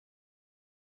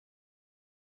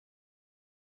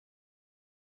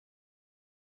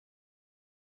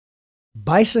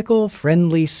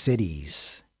Bicycle-friendly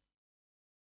cities.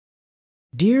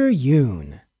 Dear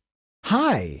Yoon,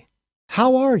 hi,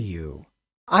 how are you?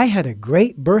 I had a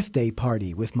great birthday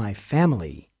party with my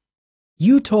family.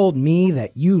 You told me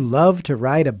that you love to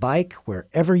ride a bike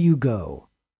wherever you go.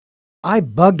 I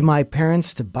bugged my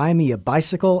parents to buy me a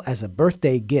bicycle as a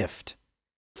birthday gift.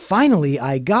 Finally,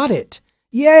 I got it!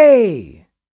 Yay!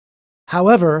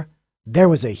 However, there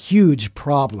was a huge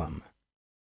problem.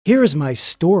 Here's my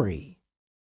story.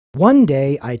 One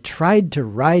day, I tried to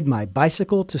ride my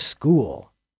bicycle to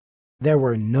school. There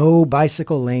were no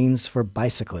bicycle lanes for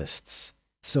bicyclists,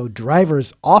 so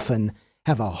drivers often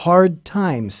have a hard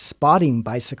time spotting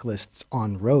bicyclists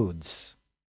on roads.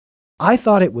 I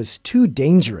thought it was too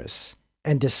dangerous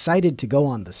and decided to go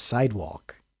on the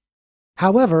sidewalk.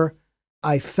 However,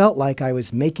 I felt like I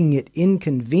was making it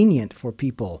inconvenient for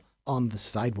people on the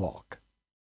sidewalk.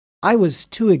 I was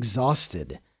too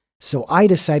exhausted, so I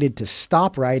decided to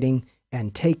stop riding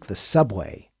and take the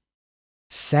subway.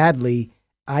 Sadly,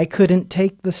 I couldn't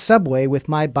take the subway with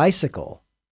my bicycle.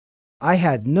 I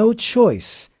had no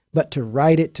choice but to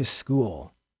ride it to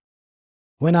school.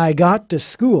 When I got to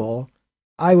school,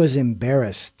 I was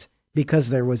embarrassed because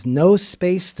there was no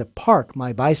space to park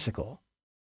my bicycle.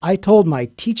 I told my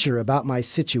teacher about my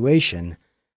situation,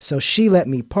 so she let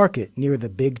me park it near the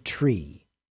big tree.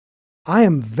 I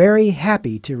am very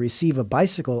happy to receive a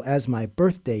bicycle as my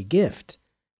birthday gift,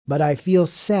 but I feel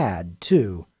sad,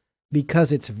 too,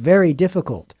 because it's very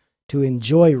difficult to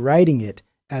enjoy riding it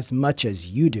as much as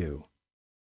you do.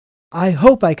 I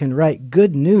hope I can write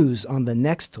good news on the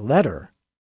next letter.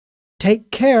 Take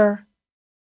care.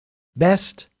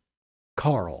 Best,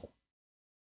 Carl.